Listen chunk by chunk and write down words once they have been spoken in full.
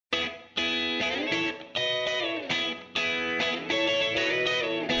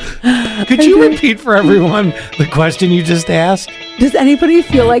Could you repeat for everyone the question you just asked? Does anybody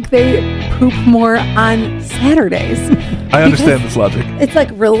feel like they poop more on Saturdays? I understand this logic. It's like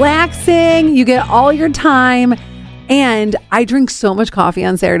relaxing. You get all your time. And I drink so much coffee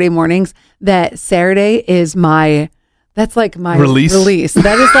on Saturday mornings that Saturday is that's like my release.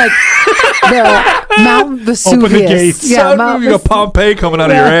 That is like the Mount Vesuvius. Open the gates. Yeah, You got Pompeii coming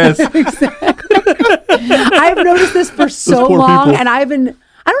out of your ass. Exactly. I've noticed this for so long, and I don't know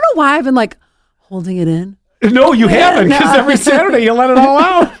why I've been like holding it in. No, you haven't, because every Saturday you let it all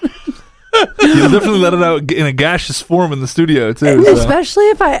out. You'll definitely let it out in a gaseous form in the studio too. So. Especially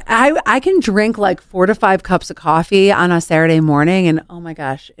if I can drink like 4 to 5 cups of coffee on a Saturday morning, and oh my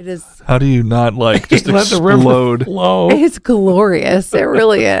gosh, it is. How do you not just let the river explode? flow. It's glorious. It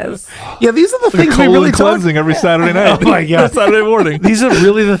really is. Yeah, these are the things we Colon really cleansing every Saturday night. Oh my God. Saturday morning. These are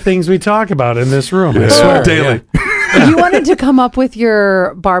really the things we talk about in this room. I swear. Daily. You wanted to come up with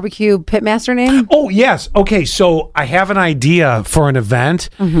your barbecue pitmaster name? Oh, yes. Okay, so I have an idea for an event,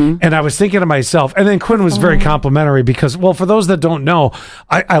 and I was thinking to myself, and then Quinn was very complimentary because, well, for those that don't know,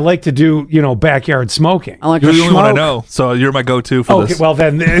 I like to do, backyard smoking. I like You're to the only one I smoke. know, so you're my go-to for this. Okay, well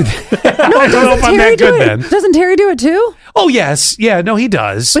then, I don't know if I'm Terry that do good it? then. Doesn't Terry do it too? Oh, yes. Yeah, no, he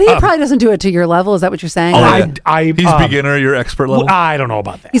does. But he probably doesn't do it to your level. Is that what you're saying? He's beginner, you're expert level. I don't know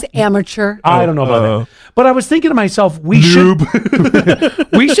about that. He's amateur. I don't know about that. But I was thinking to myself, we should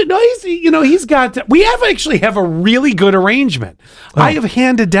know. He's got. We actually have a really good arrangement. I have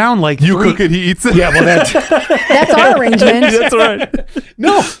handed down like You 3. cook it, he eats it. Yeah, well, That's our arrangement. That's right.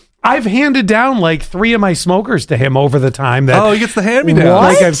 no. I've handed down like 3 of my smokers to him over the time. That He gets the hand-me-down.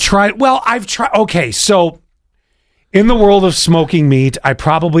 Like I've tried. Well, I've tried. Okay, so in the world of smoking meat, I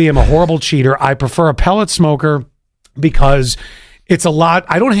probably am a horrible cheater. I prefer a pellet smoker because it's a lot.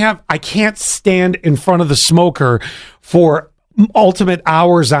 I can't stand in front of the smoker for ultimate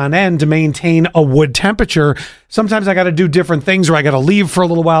hours on end to maintain a wood temperature. Sometimes I got to do different things, or I got to leave for a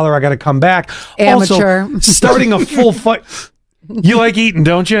little while, or I got to come back. Amateur. Also, starting a full fight. You like eating,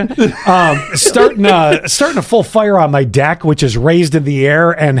 don't you? Starting a full fire on my deck, which is raised in the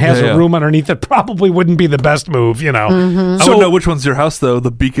air and has a room underneath it, probably wouldn't be the best move, I would know which one's your house, though. The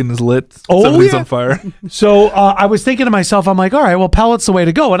beacon is lit. Oh, Something's yeah. on fire. So I was thinking to myself, I'm like, all right, well, pellet's the way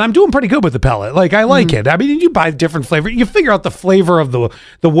to go. And I'm doing pretty good with the pellet. Like, I like it. I mean, you buy different flavor. You figure out the flavor of the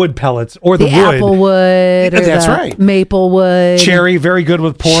wood pellets or the wood. Apple wood. Or That's the right. Maple wood. Cherry, very good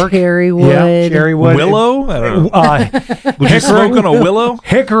with pork. Cherry wood. Yeah, cherry wood. Willow? I don't know. Would you smoke on a willow?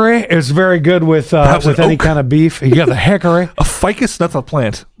 Hickory is very good with any kind of beef. You got the hickory. A ficus? That's a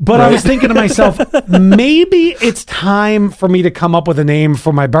plant. But I was thinking to myself, maybe it's time for me to come up with a name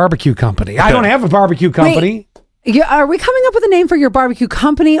for my barbecue company. I don't have a barbecue company. Are we coming up with a name for your barbecue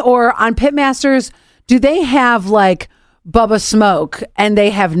company, or on Pitmasters, do they have like Bubba Smoke and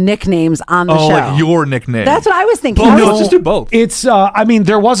they have nicknames on the show? Like your nickname. That's what I was thinking. Well, let's just do both. It's,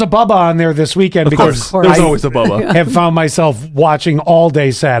 there was a Bubba on there this weekend because There's always a Bubba. have found myself watching all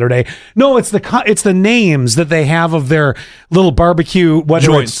day Saturday. No, it's the names that they have of their little barbecue, whether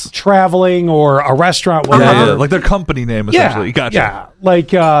Joints. it's traveling or a restaurant, whatever. Yeah, like their company name, essentially. Gotcha. Yeah,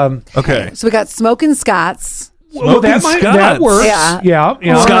 like, Okay. So we got Smokin' Scots. well, that Scots. works. Yeah.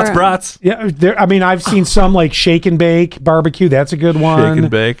 Yeah. Scott's Brats. Yeah, I've seen some like shake and bake barbecue. That's a good one. Shake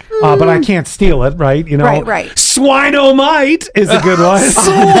and bake. But I can't steal it, right? Right. Swine-o-mite is a good one.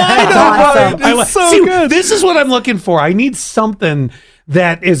 Swine-o-mite. It's so good. This is what I'm looking for. I need something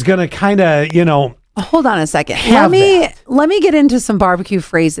that is going to kind of, Hold on a second. Have Let me get into some barbecue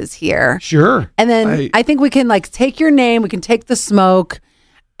phrases here. Sure. And then I think we can like take your name, we can take the smoke,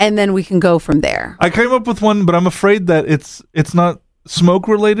 and then we can go from there. I came up with one, but I'm afraid that it's not smoke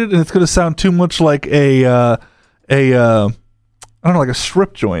related, and it's going to sound too much like I don't know, like a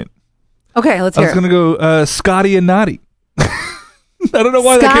strip joint. Okay, let's I hear was it. going to go Scotty and Naughty. I don't know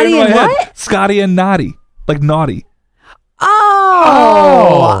why that Scotty came to my and head. what? Scotty and Naughty, like naughty.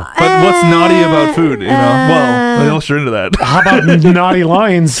 Oh. But what's naughty about food? Well, unless you're into that. How about naughty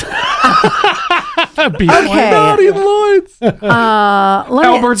lines? Okay. Naughty Lloyds.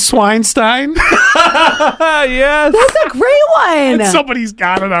 Albert Swinestein. Yes. That's a great one. Somebody's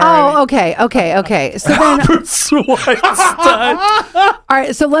got it already. Oh, okay. So then, Albert Swinestein. all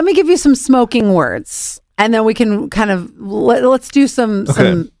right. So let me give you some smoking words, and then we can kind of let's do some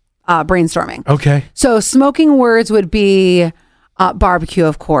brainstorming. Okay. So smoking words would be barbecue,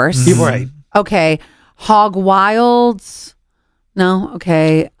 of course. You're right. Okay. Hog wilds. No.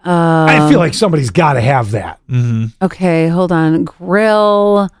 Okay. I feel like somebody's got to have that. Okay. Hold on.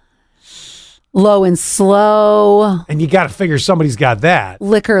 Grill. Low and slow. And you got to figure somebody's got that.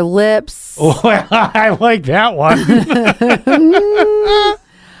 Liquor lips. Oh, I like that one.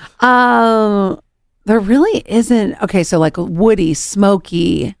 There really isn't. Okay, so like woody,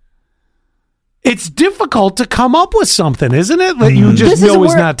 smoky. It's difficult to come up with something, isn't it? That you just know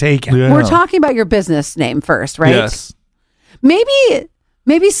is not taken. Yeah. We're talking about your business name first, right? Yes.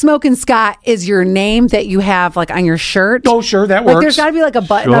 Maybe Smokin' Scott is your name that you have like on your shirt. Oh, sure, that Like works. there's got to be like a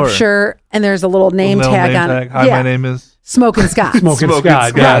button-up shirt, and there's a little name tag on it. Hi, my name is Smokin' Scott. Smokin'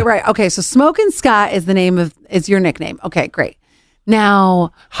 Scott. Yeah. Right. Okay, so Smokin' Scott is the name is your nickname. Okay, great.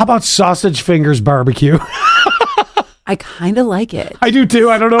 Now, how about Sausage Fingers Barbecue? I kind of like it. I do too.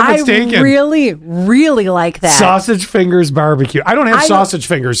 I don't know if it's taken. I really, really like that. Sausage Fingers Barbecue. I don't have sausage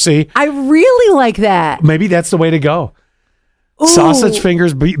fingers, see? I really like that. Maybe that's the way to go. Ooh. Sausage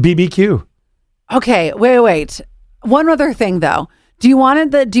Fingers BBQ. Okay, wait. One other thing though. Do you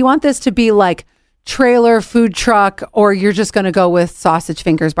want this to be like trailer food truck, or you're just going to go with Sausage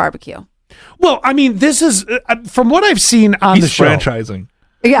Fingers Barbecue? Well, I mean, this is from what I've seen on the show. Franchising.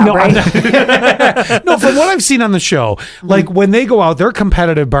 Yeah, no, right. No, from what I've sation on the show, like when they go out, they're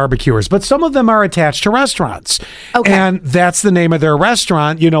competitive barbecuers, but some of them are attached to restaurants. Okay. And that's the name of their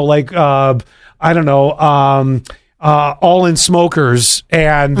restaurant, like, I don't know, All In Smokers,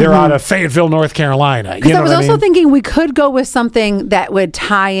 and they're out of Fayetteville, North Carolina. Because I was also thinking we could go with something that would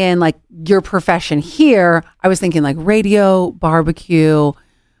tie in like your profession here. I was thinking like radio, barbecue,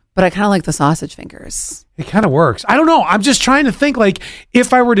 but I kind of like the Sausage Fingers. It kind of works. I don't know. I'm just trying to think, like,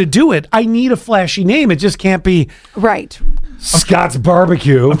 if I were to do it, I need a flashy name. It just can't be right. Scott's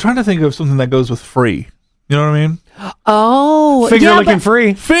Barbecue. I'm trying to think of something that goes with free. You know what I mean? Oh, Finger licking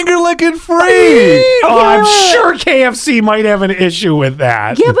free. Finger licking free. Oh, I'm sure KFC might have an issue with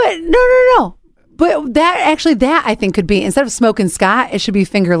that. Yeah, but no. But that I think could be, instead of Smokin' Scott, it should be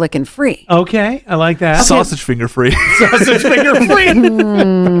Finger Licking Free. Okay, I like that. Sausage finger free. Sausage finger free.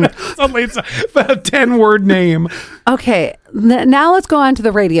 Suddenly it's a 10-word name. Okay, now let's go on to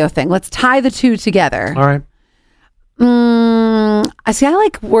the radio thing. Let's tie the two together. All right. I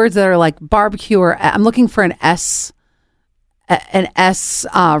like words that are like barbecue, or I'm looking for an S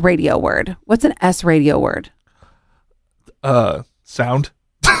radio word. What's an S radio word? Sound.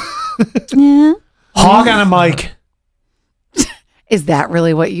 Yeah. Hog on a mic. Is that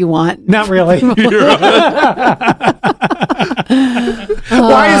really what you want? Not really. Why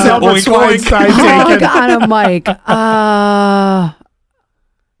is Albert Schweitzer Hog taken? on a mic.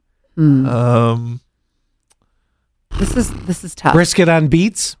 This is tough. Brisket on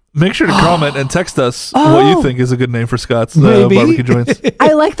beets? Make sure to comment and text us what you think is a good name for Scott's Maybe. barbecue joints.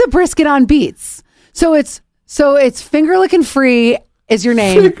 I like the brisket on beets. So it's Finger Licking Free is your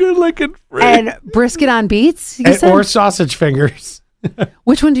name, Finger licking free. and brisket on beets. You said? Or sausage fingers.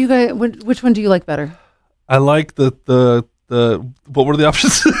 Which one do you guys? Which one do you like better? I like the what were the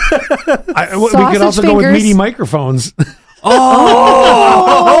options? We could also go with fingers. meaty microphones. Hold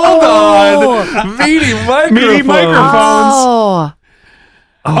on. Meaty microphones.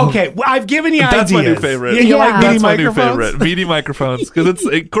 Oh, Okay, well, I've given you That's ideas. my new favorite. You like Yeah. meaty That's my new microphones? favorite. Meaty microphones. Because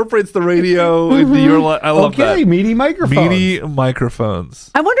it incorporates the radio. I love Okay, that. meaty microphones. Meaty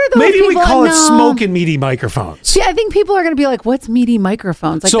microphones. I wonder though. Maybe if we people, call it no. smoking meaty microphones. See, I think people are going to be like, "What's meaty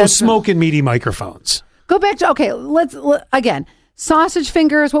microphones?" Like So that's smoking meaty microphones. Go back to let's again. Sausage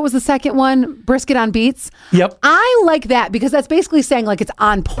fingers. What was the second one? Brisket on beets. Yep. I like that because that's basically saying like it's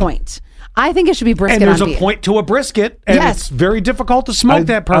on point. I think it should be brisket And there's on a beets. point to a brisket, and Yes. it's very difficult to smoke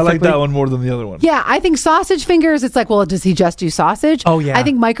that I perfectly. like that one more than the other one. Yeah, I think sausage fingers, it's like, well, does he just do sausage? Oh, yeah. I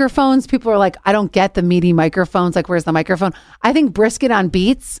think microphones, people are like, I don't get the meaty microphones. Like, where's the microphone? I think brisket on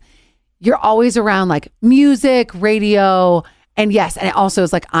beets, you're always around like music, radio, and yes, and it also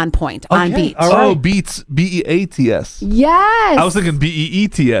is like on point, on Okay, beat. all right. Oh, Beats. Beats. Yes. I was thinking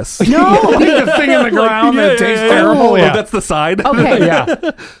Beets. no. Putting the thing in the ground that tastes terrible. Oh, Yeah. that's the side. Okay.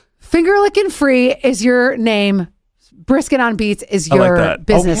 Yeah. Finger Licking Free is your name. Brisket on beets is I like your that.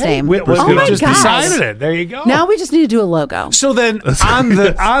 business name. We Oh my just gosh. decided it. There you go. Now we just need to do a logo. So then on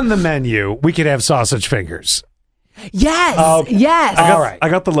the menu, we could have sausage fingers. Yes. Okay. Yes. All right. I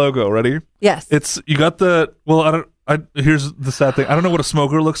got the logo. Ready? Yes. You got the. Well, here's the sad thing. I don't know what a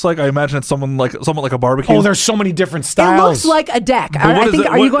smoker looks like. I imagine it's somewhat like a barbecue. Oh, there's so many different It styles. looks like a deck. what I is think. it?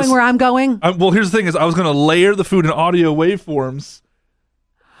 Are you What going is- where I'm going? Well, here's the thing: is I was gonna layer the food in audio waveforms.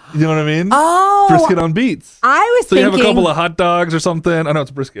 You know what I mean? Oh, Brisket on beats. I was So you thinking. have a couple of hot dogs or something. I know it's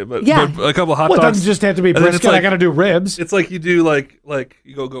brisket, but, Yeah. but a couple of hot Well, it dogs. doesn't just have to be And then it's brisket. I like- got to do ribs. It's like you do like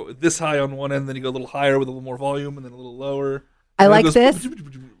you go this high on one end, then you go a little higher with a little more volume, and then a little lower. I And like it this.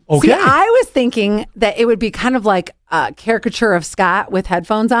 Okay. See, I was thinking that it would be kind of like a caricature of Scott with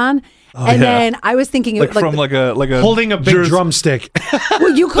headphones on, and yeah. then I was thinking Like from like a Holding a big Jersey- drumstick.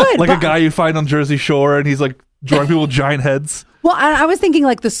 well, you could like a but- guy you find on Jersey Shore, and he's like drawing people with giant heads. Well, I was thinking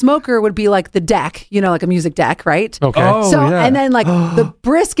like the smoker would be like the deck, like a music deck, right? Okay. And then like the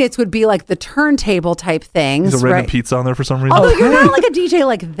briskets would be like the turntable type things. There's a random right? pizza on there for some reason. Although you're not like a DJ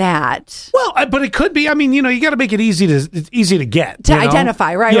like that. Well, but it could be. I mean, you got to make it easy to get. To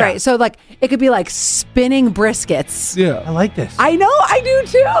identify, right, right. So like it could be like spinning briskets. Yeah. I like this. I know, I do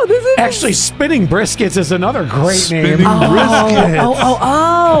too. This is Actually, spinning briskets is another great Spinning name.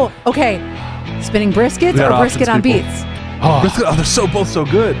 briskets. Okay. Spinning briskets or brisket on beets? Brisket, they're both so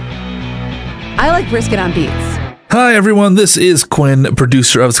good. I like brisket on beets. Hi, everyone. This is Quinn,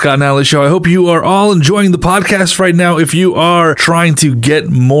 producer of Scott and Allie Show. I hope you are all enjoying the podcast right now. If you are trying to get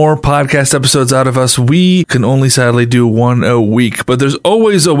more podcast episodes out of us, we can only sadly do one a week. But there's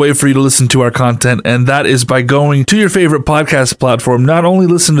always a way for you to listen to our content, and that is by going to your favorite podcast platform. Not only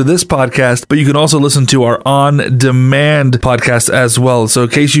listen to this podcast, but you can also listen to our on-demand podcast as well. So in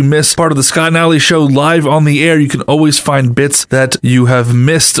case you miss part of the Scott and Allie Show live on the air, you can always find bits that you have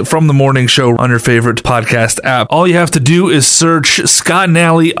missed from the morning show on your favorite podcast app. All you have to do is search Scott and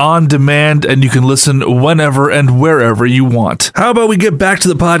Allie on demand, and you can listen whenever and wherever you want. How about we get back to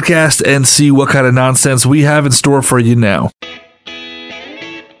the podcast and see what kind of nonsense we have in store for you now?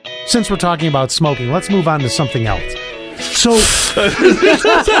 Since we're talking about smoking, let's move on to something else. So,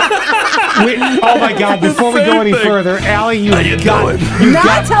 oh my God! Before we go any further, Allie, you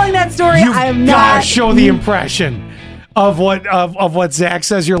got telling that story. I am not. Gotta show the impression of what Zach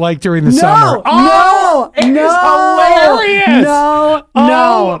says you're like during the summer. It is hilarious. No.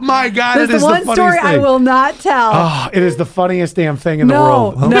 Oh my God! There's it is the one the funniest story thing. I will not tell. Oh, it is the funniest damn thing in the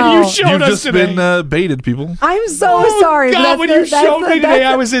world. No. You showed us just today. been baited, people. I'm so sorry. God, when you showed me today,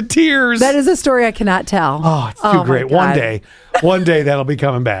 I was in tears. That is a story I cannot tell. Oh, it's too great. One day that'll be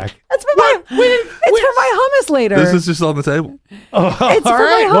coming back. That's for my. For my hummus later. This is just on the table. It's All for right.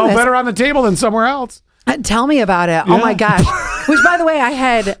 my hummus. Well, better on the table than somewhere else. Tell me about it. Yeah. Oh my gosh. Which, by the way, I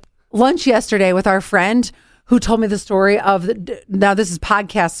had lunch yesterday with our friend who told me the story of now this is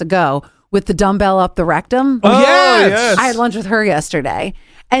podcasts ago with the dumbbell up the rectum. Oh, yes. I had lunch with her yesterday.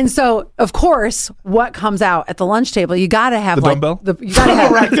 And so, of course, what comes out at the lunch table, you got to have The dumbbell? you got to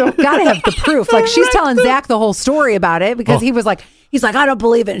have the proof. Like she's telling Zach the whole story about it because he's like, I don't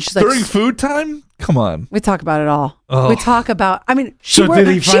believe it. And she's like, During food time? Come on. we talk about it all. Oh. We talk about, did he finally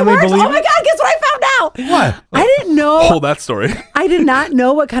believe Oh my God, guess what I found out? What? I didn't know. Hold that story. I did not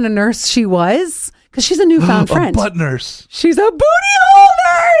know what kind of nurse she was because she's a newfound friend. A butt nurse. She's a booty hole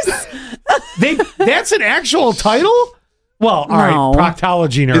nurse. That's an actual title? Well, all right,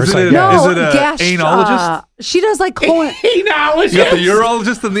 proctology nurse. Is it an analogist? She does like colon. Analogist. You got the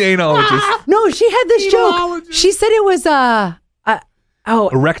urologist and the analogist. No, she had this joke. She said it was A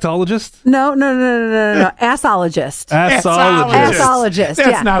rectologist? No. Assologist. Assologist.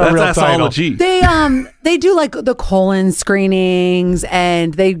 That's not a real assology. title. They do like the colon screenings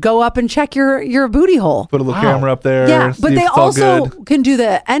and they go up and check your booty hole. Put a little camera up there. Yeah, but see they if it's all also good. can do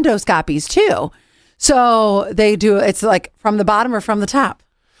the endoscopies too. So they do. It's like from the bottom or from the top.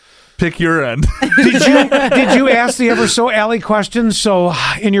 Pick your end. Did you ask the ever so Allie question? So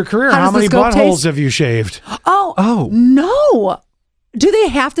in your career, how many buttholes have you shaved? Oh no! Do they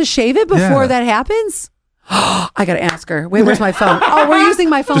have to shave it before Yeah. that happens? I gotta ask her. Wait, where's my phone? Oh, we're using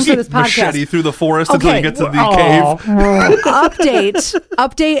my phone for this Machete podcast. through the forest until you get to the cave.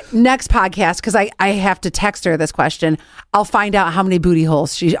 Update next podcast because I have to text her this question. I'll find out how many booty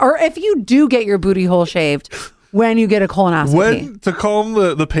holes or if you do get your booty hole shaved when you get a colonoscopy. When to calm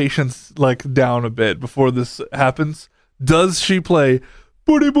the patients like down a bit before this happens, does she play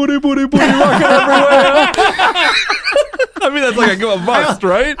booty rocking everywhere? I mean, that's like a must,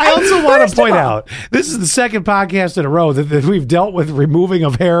 right? I also want to point out, this is the second podcast in a row that we've dealt with removing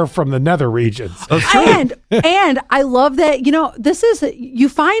of hair from the nether regions. And I love that, this is, you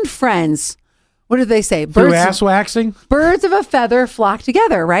find friends. What do they say? Through ass waxing? Birds of a feather flock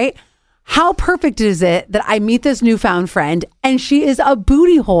together, right? How perfect is it that I meet this newfound friend and she is a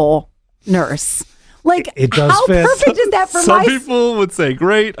booty hole nurse? Like, it does how fit. perfect is that for Some people would say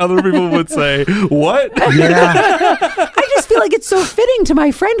great, other people would say what? Yeah. I just feel like it's so fitting to my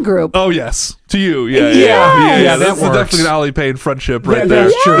friend group. Oh yes, to you, yeah. Yeah, That's that works. definitely an Allie Payne friendship right Yeah, there.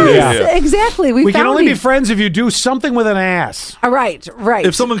 that's true. Yes, exactly. We can found only be each- friends if you do something with an ass. Right.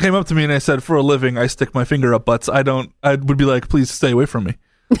 If someone came up to me and I said, for a living, I stick my finger up butts, I would be like, please stay away from me.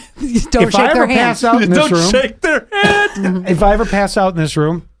 Don't If I shake their ever hand. pass out in this Don't room, shake their hand. if I ever pass out in this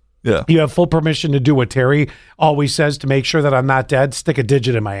room, Yeah. you have full permission to do what Terry always says to make sure that I'm not dead. Stick a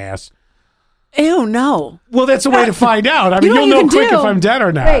digit in my ass. Ew, no. Well, that's a way to find out. I mean, you'll know quick if I'm dead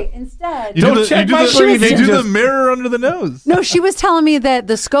or not. Wait, instead. Don't check my breathing. You do the mirror under the nose. No, she was telling me that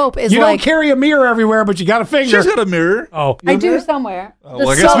the scope is you don't carry a mirror everywhere, but you got a finger. She's got a mirror. Oh. I do somewhere. Oh, well,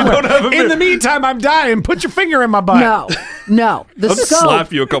 I guess we don't have a mirror. In the meantime, I'm dying. Put your finger in my butt. No. The I'll scope.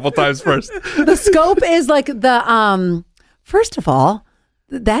 slap you a couple times first. The scope is like the, first of all,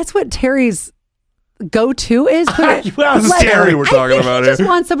 that's what Terry's go-to is. Well, this is Terry we're talking about here. He just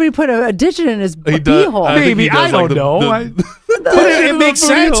wants somebody to put a digit in his beehole. Maybe, I don't know. But it makes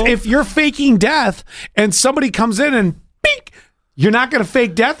sense. If you're faking death and somebody comes in and beep, you're not going to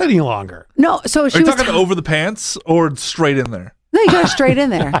fake death any longer. No, so she Are you was talking over the pants or straight in there? No, you go straight in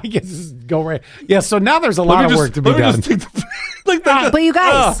there. I guess go right. Yeah, so now there's a lot of work to be done. But you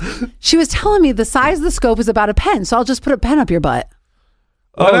guys, she was telling me the size of the scope is about a pen, so I'll just put a pen up your butt.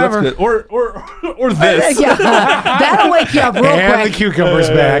 Whatever. Oh, that's good. Or this. Yeah, that'll wake you up real and quick. the cucumber's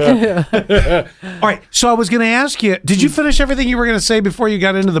back. All right, so I was going to ask you, did you finish everything you were going to say before you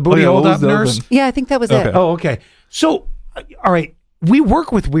got into the booty hold up, nurse? Yeah, I think that was it. Oh, okay. So, all right, we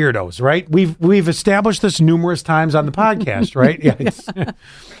work with weirdos, right? We've established this numerous times on the podcast, right? Yeah.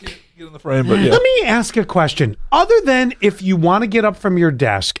 Get in the frame, but yeah. Let me ask a question. Other than if you want to get up from your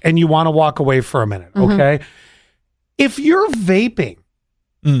desk and you want to walk away for a minute, okay? If you're vaping,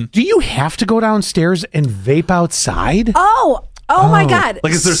 do you have to go downstairs and vape outside? Oh my God.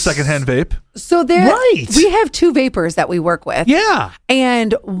 Like, is there secondhand vape? So we have 2 vapors that we work with. Yeah.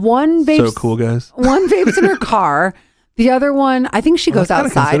 And one vapes. So cool, guys. One vapes in her car. The other one, I think she goes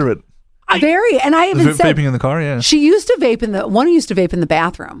outside. Considerate. Very. And I even said. Vaping in the car, yeah. She used to vape one used to vape in the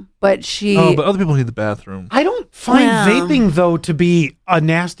bathroom, but she. Oh, but other people need the bathroom. I don't find vaping, though, to be a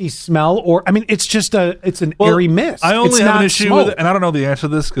nasty smell it's just it's an airy mist. I only have an issue smoke. with it, and I don't know the answer to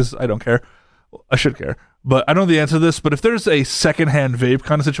this because I don't care. I should care, but I don't know the answer to this. But if there's a secondhand vape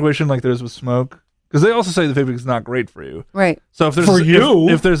kind of situation like there is with smoke, because they also say the vaping is not great for you. Right. So if there's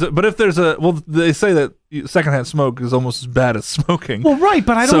they say that secondhand smoke is almost as bad as smoking. Well, right,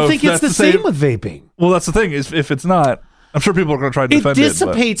 but I don't think it's the same with vaping. Well, that's the thing is if it's not, I'm sure people are going to try to defend it. It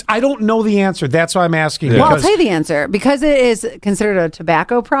dissipates. I don't know the answer. That's why I'm asking. Yeah. Well, I'll tell you the answer. Because it is considered a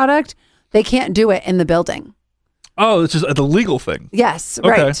tobacco product, they can't do it in the building. Oh, it's just a legal thing. Yes, Okay.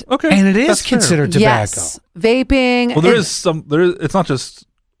 right. Okay. And it is That's considered tobacco. Yes. Vaping. Well, it's not just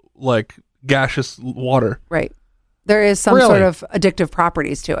like gaseous water. Right. There is some sort of addictive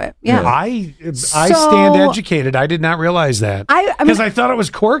properties to it. Yeah. I stand educated. I did not realize that. Because I thought it was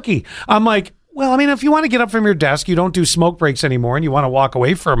quirky. I'm like, well, I mean, if you want to get up from your desk, you don't do smoke breaks anymore, and you want to walk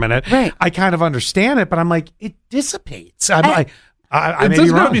away for a minute. Right. I kind of understand it, but I'm like, it dissipates. I may There's be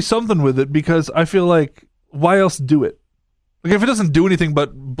got to wrong. be something with it because I feel like why else do it? Like if it doesn't do anything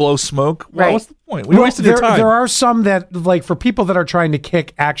but blow smoke, well, what's the point? We're wasting your time. There are some that, like, for people that are trying to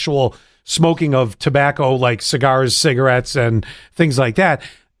kick actual smoking of tobacco, like cigars, cigarettes, and things like that,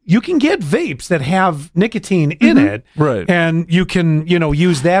 you can get vapes that have nicotine in it, right? And you can,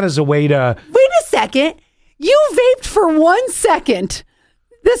 use that as a way to. Wait a second. You vaped for 1 second.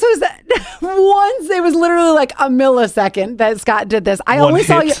 This was it was literally like a millisecond that Scott did this. I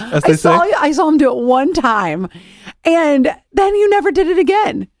saw him do it one time, and then you never did it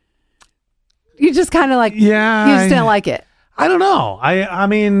again. You just kind of like, you just didn't like it. I don't know. I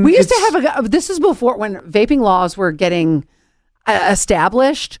mean, we used to have this is before when vaping laws were getting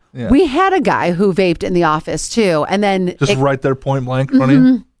established. Yeah. We had a guy who vaped in the office too, and then just right there, point blank,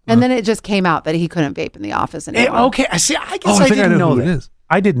 running. And then it just came out that he couldn't vape in the office anymore. Okay, I see. I guess I didn't know that. It is.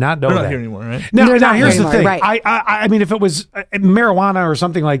 I did not know They're that. Not here anymore, right? Now here's the thing. Right. I mean, if it was marijuana or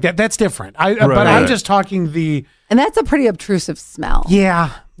something like that, that's different. I'm just talking and that's a pretty obtrusive smell.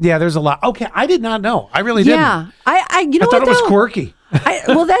 Yeah, there's a lot. Okay, I did not know. I really didn't. Yeah, I thought it was quirky.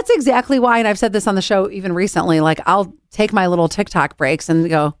 Well, that's exactly why, and I've said this on the show even recently. Like, I'll take my little TikTok breaks and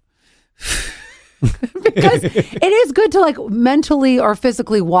go. Because it is good to like mentally or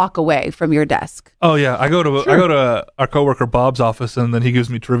physically walk away from your desk. Oh yeah, I go to our coworker Bob's office and then he gives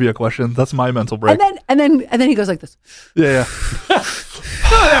me trivia questions. That's my mental break. And then he goes like this. Yeah.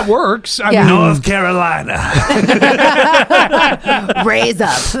 That works. I mean, North Carolina. Raise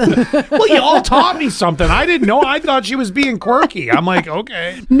up. Well, you all taught me something. I didn't know. I thought she was being quirky. I'm like,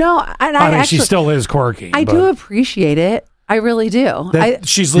 okay. No, and I mean, actually, she still is quirky. I do appreciate it. I really do.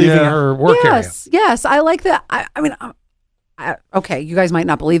 She's leaving her work area. Yes, I like that. I mean, okay, you guys might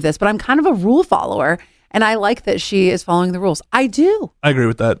not believe this, but I'm kind of a rule follower, and I like that she is following the rules. I do. I agree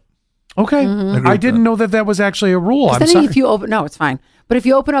with that. Okay, I didn't know that was actually a rule. I'm sorry. If you no, it's fine. But if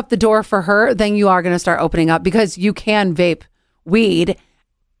you open up the door for her, then you are going to start opening up because you can vape weed,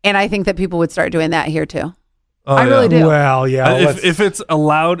 and I think that people would start doing that here too. I really do. Well, yeah. If it's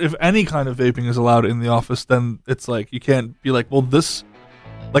allowed, if any kind of vaping is allowed in the office, then it's like you can't be like, well, this,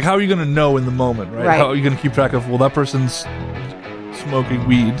 like, how are you going to know in the moment, right? How are you going to keep track of, well, that person's smoking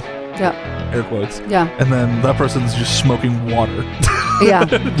weed, air quotes, and then that person's just smoking water,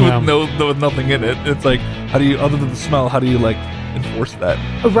 with nothing in it. It's like, how do you, other than the smell, how do you like enforce that?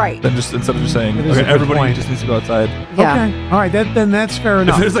 Right. Then just instead of just saying, okay, everybody just needs to go outside. Yeah. Okay. All right. Then that's fair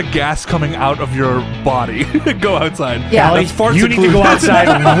enough. If there's a gas coming out of your body, go outside. Yeah. Allie, you need to go outside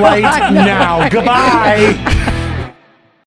right now. Goodbye.